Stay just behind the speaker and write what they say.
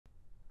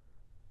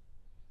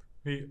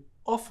We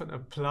often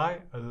apply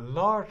a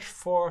large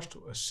force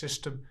to a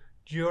system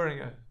during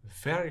a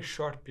very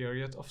short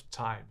period of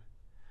time.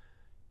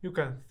 You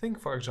can think,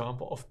 for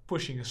example, of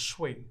pushing a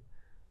swing.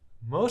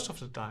 Most of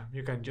the time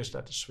you can just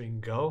let the swing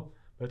go,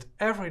 but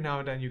every now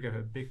and then you give a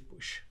big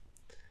push.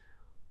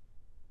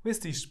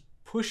 With these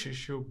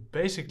pushes you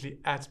basically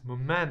add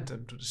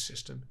momentum to the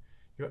system.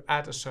 You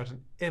add a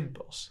certain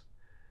impulse.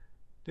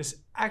 This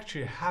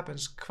actually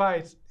happens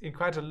in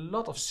quite a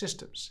lot of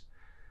systems,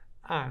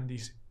 and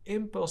these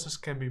impulses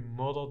can be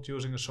modeled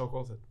using a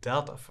so-called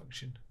delta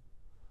function.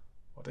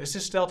 What is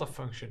this delta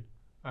function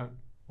and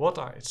what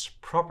are its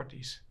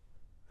properties?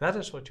 That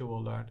is what you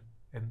will learn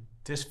in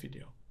this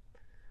video.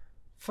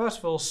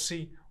 First we'll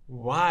see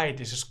why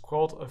this is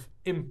called an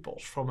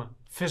impulse from a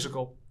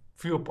physical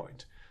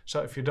viewpoint.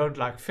 So if you don't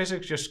like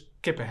physics, just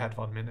skip ahead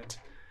 1 minute.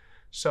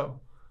 So,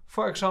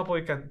 for example,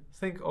 you can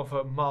think of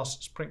a mass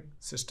spring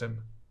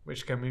system,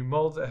 which can be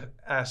modeled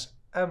as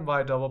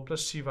my double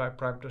plus cy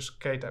prime plus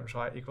k times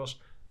y equals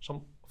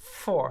some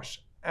force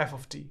f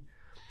of t.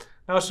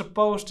 Now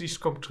suppose these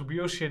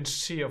contributions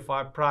c of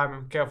y prime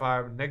and k of y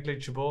are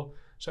negligible.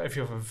 So if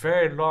you have a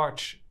very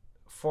large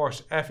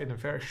force f in a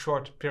very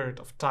short period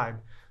of time,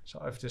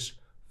 so if this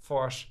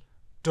force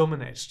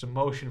dominates the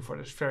motion for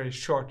this very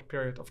short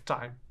period of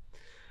time,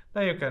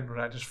 then you can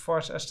write this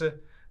force as the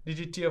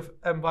ddt of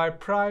my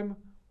prime,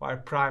 y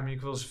prime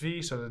equals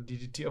v, so the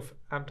ddt of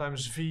m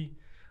times v.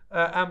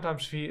 M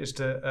times v is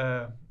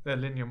the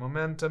linear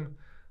momentum,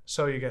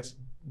 so you get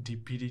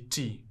dp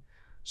dt.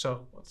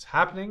 So what's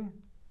happening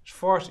is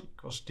force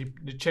equals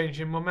the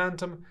change in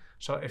momentum.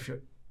 So if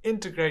you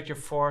integrate your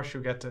force,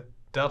 you get the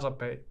delta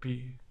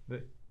p,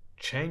 the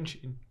change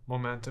in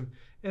momentum,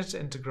 is the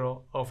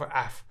integral over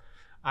f.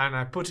 And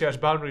I put here as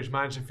boundaries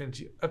minus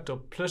infinity up to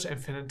plus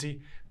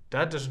infinity.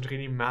 That doesn't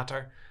really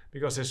matter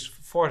because this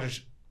force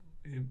is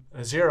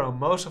 0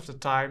 most of the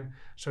time.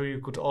 So you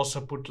could also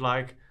put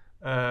like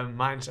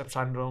minus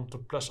epsilon to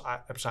plus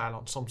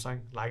epsilon,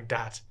 something like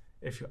that,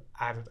 if you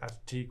add it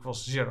at t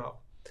equals 0.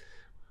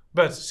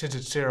 But since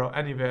it's 0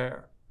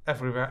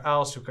 everywhere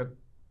else, you can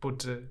put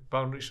the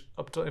boundaries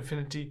up to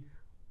infinity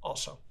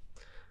also.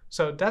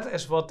 So that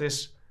is what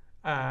this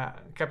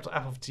capital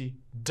F of t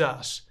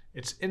does.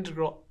 Its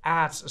integral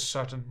adds a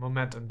certain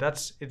momentum.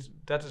 That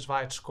is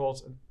why it's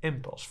called an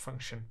impulse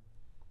function.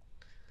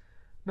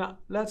 Now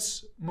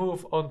let's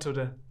move on to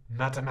the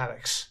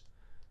mathematics.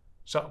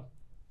 So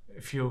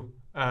if you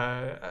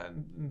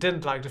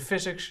didn't like the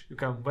physics, you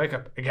can wake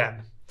up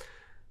again.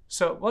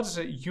 So what is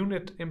a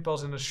unit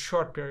impulse in a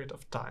short period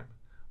of time?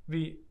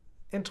 We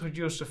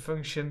introduce the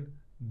function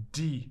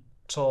d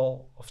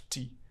tau of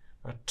t,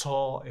 where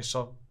tau is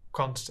some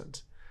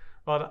constant.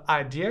 Well, the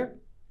idea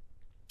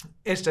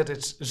is that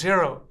it's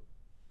 0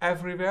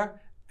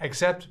 everywhere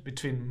except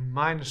between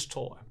minus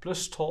tau and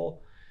plus tau,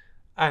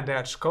 and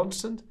that's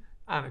constant,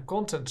 and a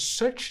constant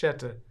such that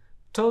the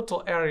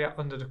total area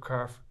under the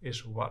curve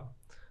is 1.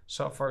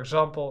 So for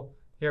example,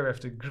 here we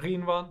have the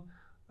green one,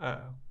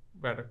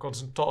 where the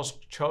constant tau is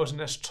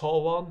chosen as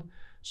tau1.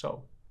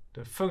 So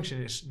the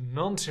function is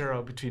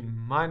non-zero between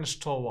minus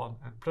tau1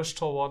 and plus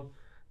tau1.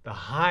 The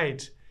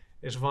height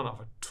is 1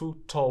 over 2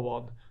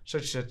 tau1,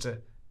 such that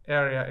the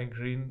area in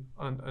green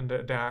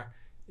under there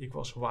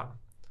equals 1.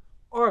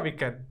 Or we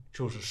can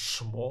choose a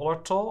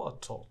smaller tau, a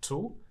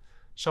tau2.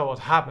 So what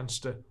happens,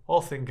 the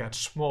whole thing gets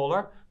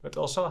smaller, but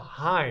also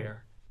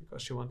higher,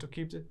 because you want to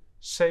keep the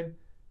same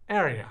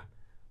area.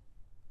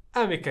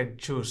 And we can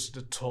choose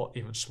the tau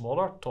even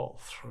smaller,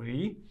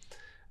 tau3.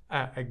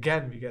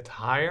 Again, we get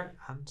higher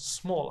and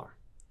smaller.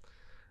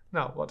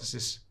 Now, what is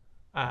this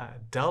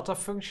delta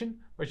function?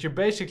 What you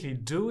basically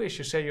do is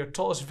you say your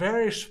tau is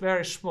very,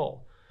 very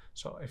small.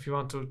 So if you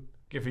want to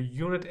give a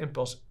unit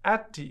impulse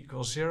at t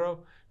equals 0,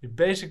 you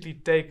basically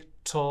take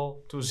tau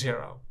to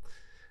 0.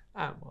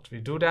 And what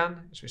we do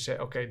then is we say,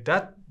 okay,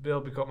 that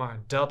will become our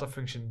delta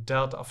function,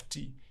 delta of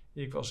t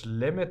equals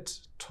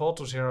limit tau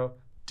to 0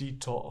 d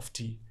tau of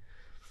t.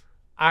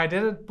 I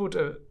didn't put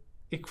an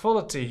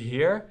equality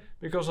here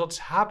because what's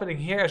happening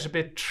here is a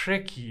bit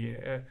tricky,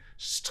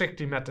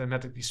 strictly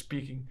mathematically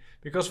speaking.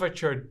 Because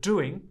what you're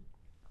doing,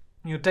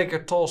 you take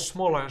your tau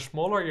smaller and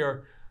smaller,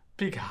 your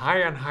peak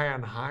higher and higher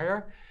and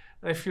higher.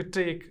 And if you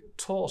take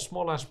tau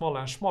smaller and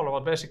smaller and smaller,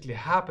 what basically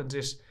happens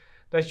is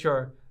that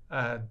your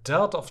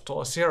delta of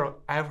tau is 0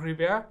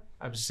 everywhere,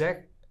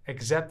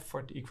 except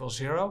for t equals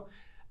 0.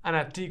 And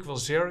at t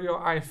equals 0, you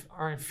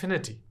are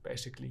infinity,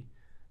 basically.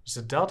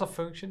 So the delta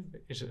function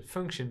is a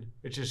function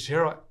which is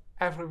 0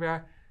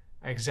 everywhere,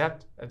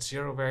 except at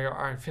 0 where you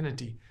are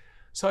infinity.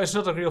 So it's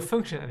not a real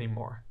function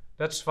anymore.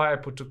 That's why I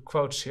put the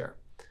quotes here.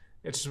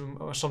 It's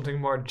something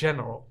more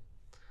general.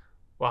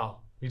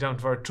 Well, we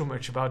don't worry too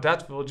much about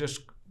that. We'll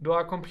just do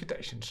our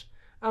computations.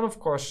 And of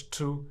course,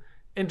 2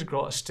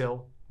 integral is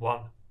still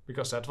 1,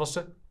 because that was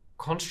the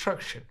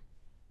construction.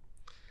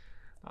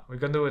 Now, we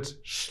can do it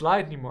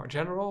slightly more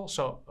general.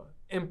 So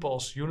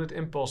impulse, unit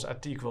impulse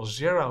at t equals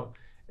 0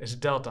 is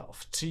delta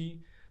of t.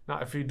 Now,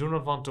 if we do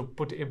not want to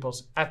put the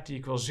impulse at t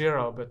equals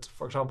 0, but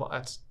for example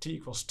at t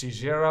equals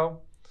t0,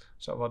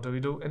 So what do we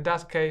do in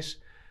that case?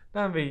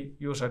 Then we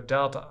use our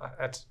delta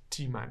at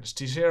t minus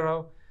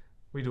t0.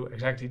 We do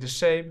exactly the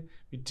same.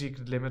 We take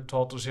the limit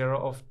tol to 0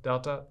 of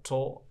delta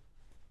tol,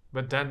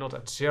 but then not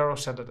at 0,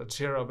 set it at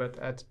 0, but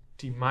at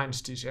t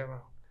minus t0.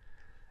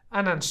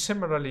 And then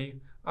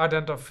similarly, our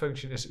delta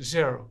function is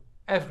 0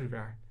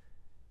 everywhere,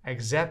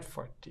 except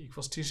for t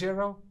equals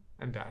t0,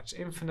 and that's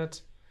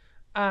infinite.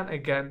 And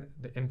again,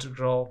 the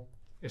integral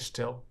is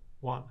still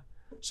 1.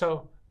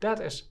 So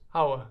that is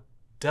how a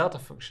delta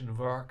function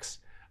works,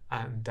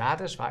 and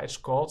that is why it's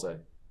called an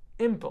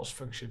impulse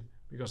function,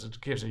 because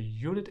it gives a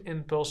unit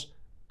impulse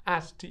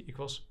at t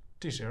equals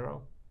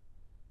t0.